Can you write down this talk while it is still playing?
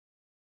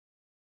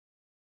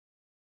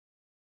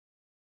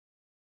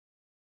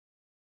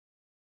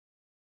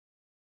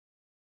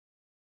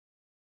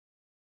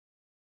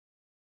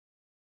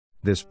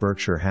This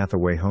Berkshire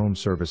Hathaway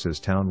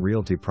HomeServices Towne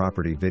Realty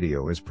property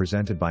video is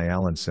presented by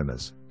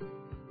alan.psimas.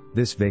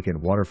 This vacant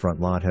waterfront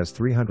lot has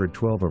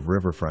 312 of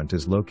riverfront,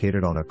 is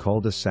located on a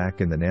cul-de-sac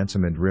in the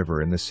Nansemond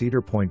River in the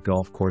Cedar Point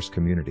Golf Course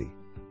community.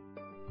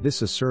 This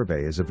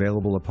survey is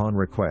available upon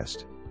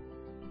request.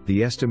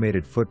 The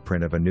estimated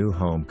footprint of a new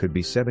home could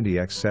be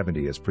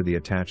 70x70 as per the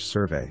attached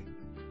survey.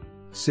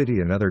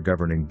 City and other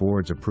governing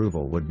boards'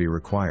 approval would be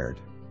required.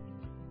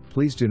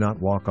 Please do not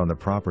walk on the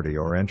property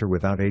or enter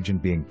without agent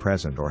being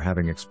present or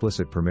having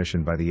explicit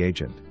permission by the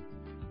agent.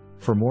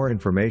 For more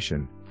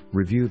information,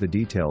 review the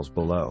details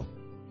below.